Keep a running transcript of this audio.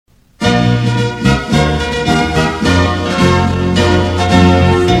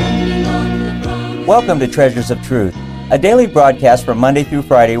Welcome to Treasures of Truth, a daily broadcast from Monday through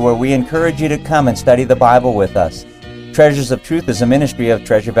Friday where we encourage you to come and study the Bible with us. Treasures of Truth is a ministry of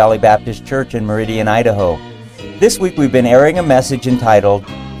Treasure Valley Baptist Church in Meridian, Idaho. This week we've been airing a message entitled,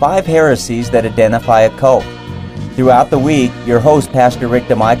 5 Heresies That Identify a Cult. Throughout the week, your host, Pastor Rick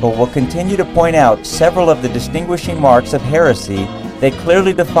DeMichael, will continue to point out several of the distinguishing marks of heresy that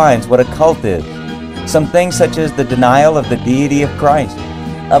clearly defines what a cult is. Some things such as the denial of the deity of Christ,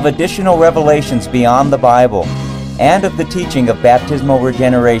 of additional revelations beyond the Bible, and of the teaching of baptismal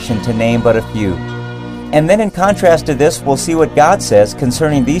regeneration, to name but a few. And then in contrast to this, we'll see what God says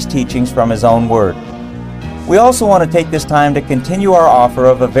concerning these teachings from His own Word. We also want to take this time to continue our offer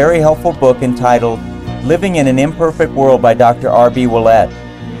of a very helpful book entitled Living in an Imperfect World by Dr. R.B. Willett.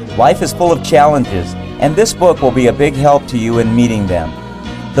 Life is full of challenges, and this book will be a big help to you in meeting them.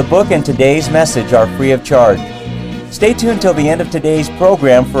 The book and today's message are free of charge. Stay tuned till the end of today's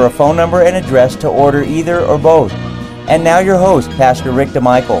program for a phone number and address to order either or both. And now your host, Pastor Rick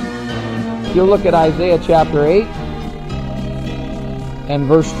DeMichael. You'll look at Isaiah chapter 8 and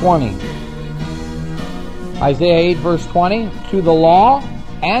verse 20. Isaiah 8 verse 20, to the law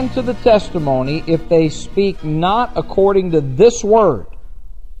and to the testimony, if they speak not according to this word,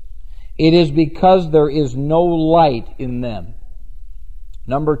 it is because there is no light in them.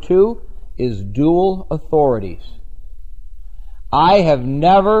 Number 2 is dual authorities. I have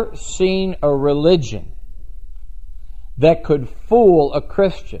never seen a religion that could fool a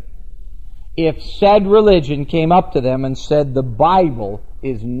Christian if said religion came up to them and said the Bible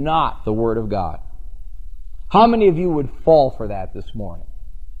is not the Word of God. How many of you would fall for that this morning?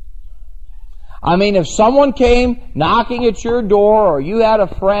 I mean, if someone came knocking at your door, or you had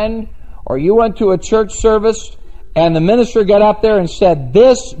a friend, or you went to a church service, and the minister got up there and said,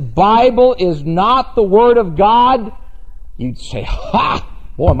 this Bible is not the Word of God, you'd say, ha!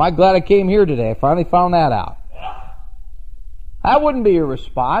 Boy, am I glad I came here today. I finally found that out. That wouldn't be your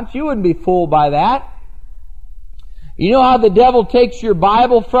response. You wouldn't be fooled by that. You know how the devil takes your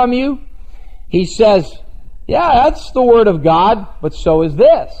Bible from you? He says, yeah, that's the Word of God, but so is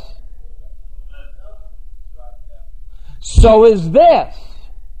this. So is this.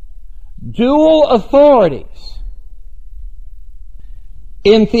 Dual authorities.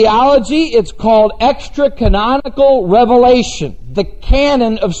 In theology, it's called extra-canonical revelation, the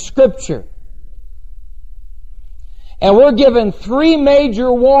canon of Scripture. And we're given 3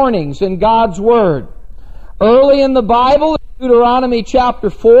 major warnings in God's Word. Early in the Bible, Deuteronomy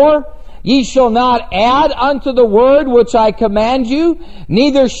chapter 4, ye shall not add unto the word which I command you,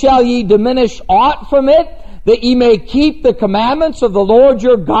 neither shall ye diminish aught from it, that ye may keep the commandments of the Lord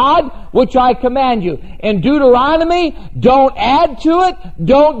your God, which I command you. In Deuteronomy, don't add to it,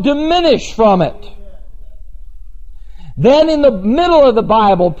 don't diminish from it. Then in the middle of the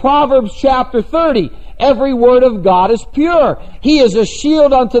Bible, Proverbs chapter 30, every word of God is pure. He is a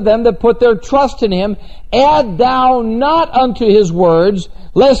shield unto them that put their trust in Him. Add thou not unto His words,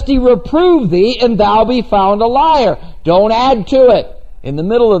 lest He reprove thee, and thou be found a liar. Don't add to it. In the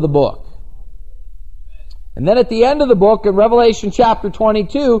middle of the book. And then at the end of the book, in Revelation chapter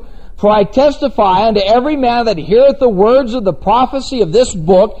 22, for I testify unto every man that heareth the words of the prophecy of this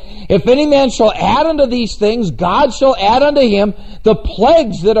book, if any man shall add unto these things, God shall add unto him the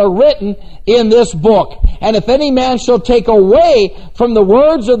plagues that are written in this book. And if any man shall take away from the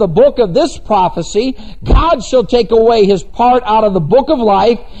words of the book of this prophecy, God shall take away his part out of the book of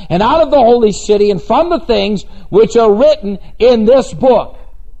life, and out of the holy city, and from the things which are written in this book.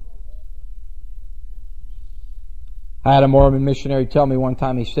 I had a Mormon missionary tell me one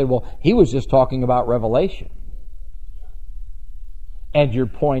time, he said, well, he was just talking about Revelation. And your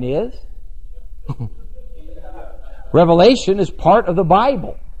point is? Revelation is part of the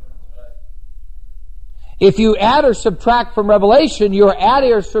Bible. If you add or subtract from Revelation, you're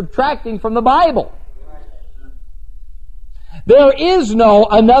adding or subtracting from the Bible. There is no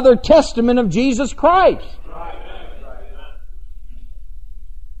another testament of Jesus Christ.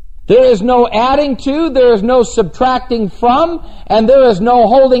 There is no adding to, there is no subtracting from, and there is no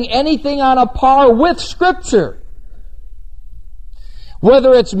holding anything on a par with Scripture.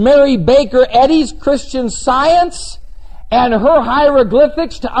 Whether it's Mary Baker Eddy's Christian Science and her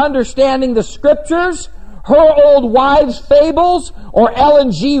hieroglyphics to understanding the Scriptures, her old wives' fables, or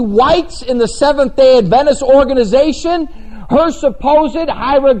Ellen G. White's in the Seventh-day Adventist organization, her supposed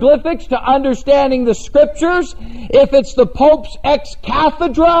hieroglyphics to understanding the Scriptures, if it's the Pope's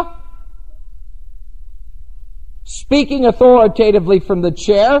ex-cathedra, speaking authoritatively from the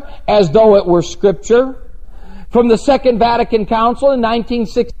chair as though it were Scripture, from the Second Vatican Council in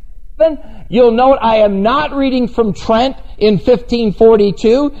 1967, You'll note I am not reading from Trent in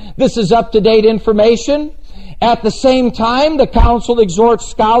 1542. This is up-to-date information. At the same time, the council exhorts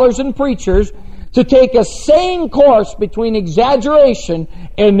scholars and preachers to take a sane course between exaggeration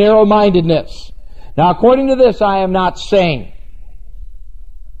and narrow-mindedness. Now, according to this, I am not sane.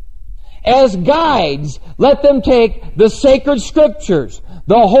 As guides, let them take the sacred scriptures,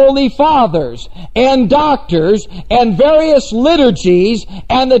 the holy fathers and doctors and various liturgies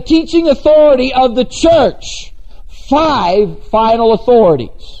and the teaching authority of the church. 5 final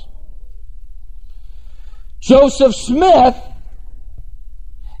authorities. Joseph Smith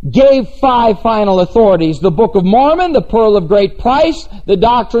gave 5 final authorities: the Book of Mormon, the Pearl of Great Price, the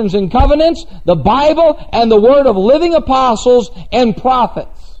Doctrines and Covenants, the Bible, and the Word of living apostles and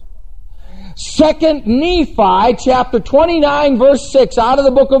prophets. 2 Nephi chapter 29 verse 6 out of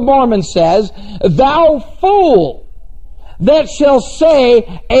the Book of Mormon says, "Thou fool, that shall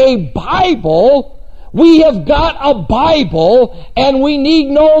say a Bible, we have got a Bible and we need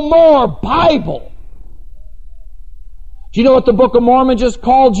no more Bible." Do you know what the Book of Mormon just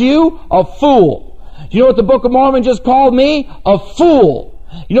called you? A fool. Do you know what the Book of Mormon just called me? A fool.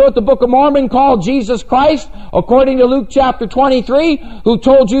 You know what the Book of Mormon called Jesus Christ, according to Luke chapter 23, who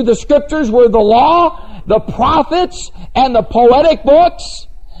told you the Scriptures were the law, the prophets, and the poetic books?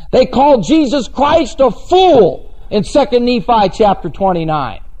 They called Jesus Christ a fool in 2 Nephi chapter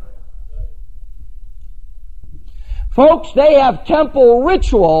 29. Folks, they have temple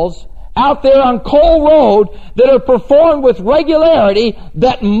rituals out there on Cole Road that are performed with regularity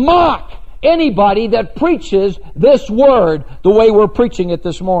that mock anybody that preaches this word the way we're preaching it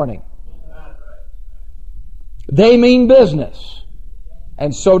this morning. They mean business,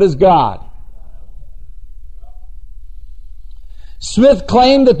 and so does God. Smith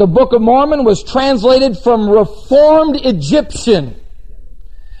claimed that the Book of Mormon was translated from Reformed Egyptian.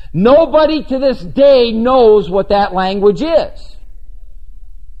 Nobody to this day knows what that language is,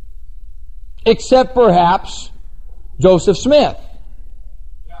 except perhaps Joseph Smith.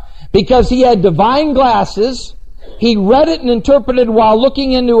 Because he had divine glasses, he read it and interpreted while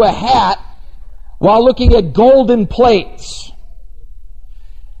looking into a hat, while looking at golden plates.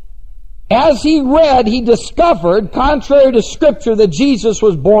 As he read, he discovered, contrary to Scripture, that Jesus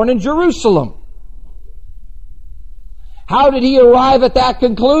was born in Jerusalem. How did he arrive at that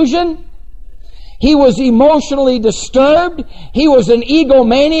conclusion? He was emotionally disturbed. He was an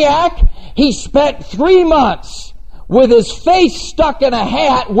egomaniac. He spent 3 months with his face stuck in a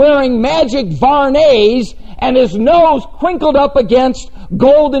hat, wearing magic varnish, and his nose crinkled up against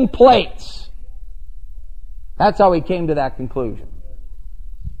golden plates. That's how he came to that conclusion.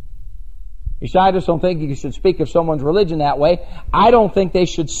 You see, I just don't think you should speak of someone's religion that way. I don't think they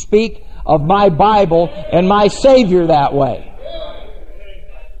should speak of my Bible and my Savior that way.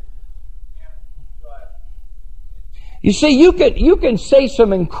 You see, you can say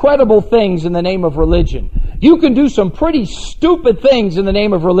some incredible things in the name of religion. You can do some pretty stupid things in the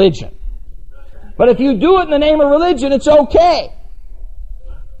name of religion. But if you do it in the name of religion, it's okay.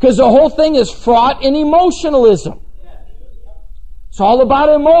 Because the whole thing is fraught in emotionalism. It's all about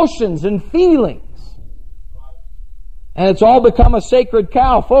emotions and feelings. And it's all become a sacred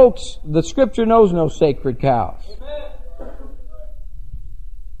cow. Folks, the Scripture knows no sacred cows.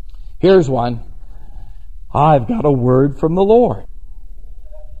 Here's one. I've got a word from the Lord.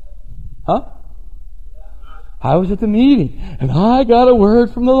 Huh? I was at the meeting, and I got a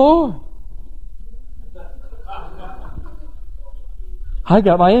word from the Lord. I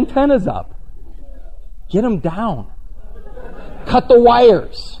got my antennas up. Get them down. Cut the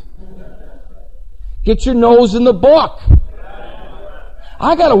wires. Get your nose in the book.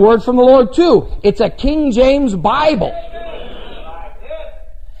 I got a word from the Lord too. It's a King James Bible.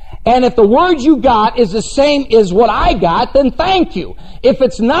 And if the word you got is the same as what I got, then thank you. If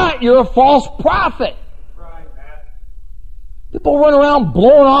it's not, you're a false prophet. People run around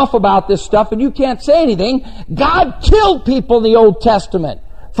blowing off about this stuff and you can't say anything. God killed people in the Old Testament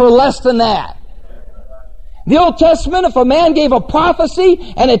for less than that. The Old Testament, if a man gave a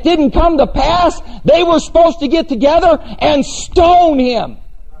prophecy and it didn't come to pass, they were supposed to get together and stone him.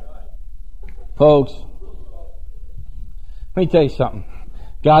 Folks, let me tell you something.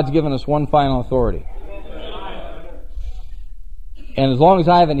 God's given us one final authority. And as long as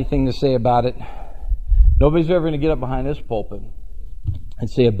I have anything to say about it, nobody's ever going to get up behind this pulpit and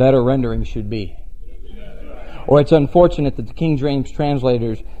say a better rendering should be. Or it's unfortunate that the King James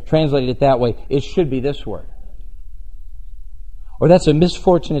translators translated it that way. It should be this word. Or that's a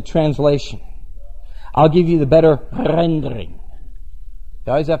misfortunate translation. I'll give you the better rendering.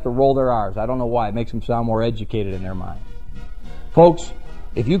 They always have to roll their R's. I don't know why. It makes them sound more educated in their mind. Folks,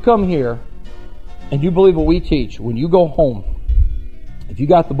 If you come here and you believe what we teach, when you go home, if you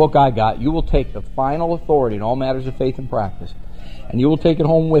got the book I got, you will take the final authority in all matters of faith and practice, and you will take it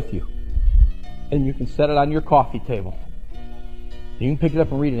home with you. And you can set it on your coffee table. You can pick it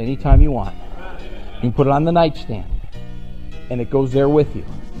up and read it anytime you want. You can put it on the nightstand, and it goes there with you.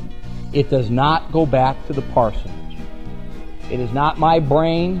 It does not go back to the parsonage. It is not my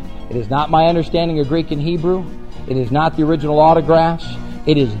brain. It is not my understanding of Greek and Hebrew. It is not the original autographs.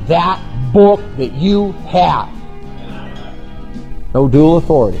 It is that book that you have. No dual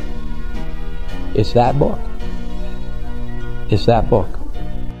authority. It's that book. It's that book.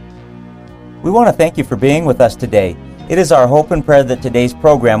 We want to thank you for being with us today. It is our hope and prayer that today's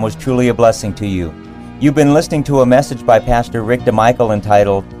program was truly a blessing to you. You've been listening to a message by Pastor Rick DeMichael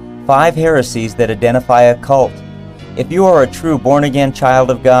entitled, 5 Heresies That Identify a Cult. If you are a true born-again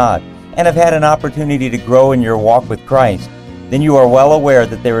child of God and have had an opportunity to grow in your walk with Christ, then you are well aware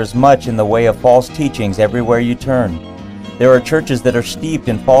that there is much in the way of false teachings everywhere you turn. There are churches that are steeped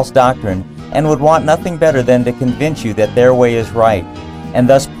in false doctrine and would want nothing better than to convince you that their way is right, and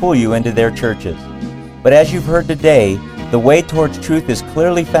thus pull you into their churches. But as you've heard today, the way towards truth is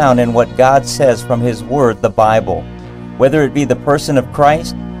clearly found in what God says from His Word, the Bible. Whether it be the person of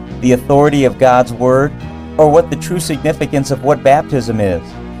Christ, the authority of God's Word, or what the true significance of what baptism is,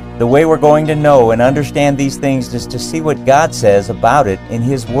 the way we're going to know and understand these things is to see what God says about it in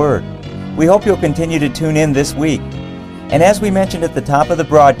His Word. We hope you'll continue to tune in this week. And as we mentioned at the top of the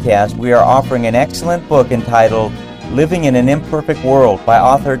broadcast, we are offering an excellent book entitled Living in an Imperfect World by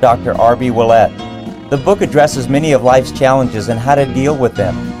author Dr. R.B. Willett. The book addresses many of life's challenges and how to deal with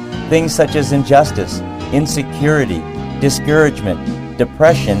them. Things such as injustice, insecurity, discouragement,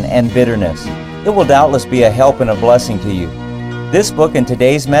 depression, and bitterness. It will doubtless be a help and a blessing to you. This book and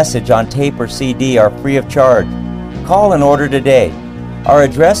today's message on tape or CD are free of charge. Call and order today. Our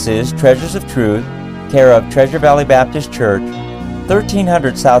address is Treasures of Truth, care of Treasure Valley Baptist Church,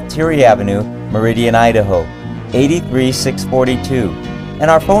 1300 South Thierry Avenue, Meridian, Idaho, 83642. And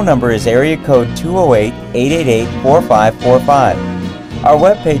our phone number is area code 208-888-4545. Our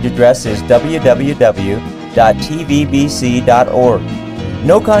webpage address is www.tvbc.org.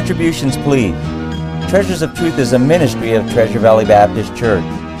 No contributions, please. Treasures of Truth is a ministry of Treasure Valley Baptist Church.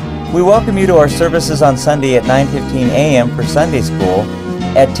 We welcome you to our services on Sunday at 9:15 a.m. for Sunday School,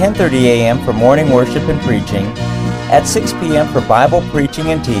 at 10:30 a.m. for morning worship and preaching, at 6 p.m. for Bible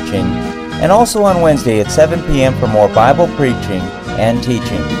preaching and teaching, and also on Wednesday at 7 p.m. for more Bible preaching and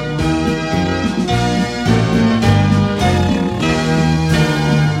teaching.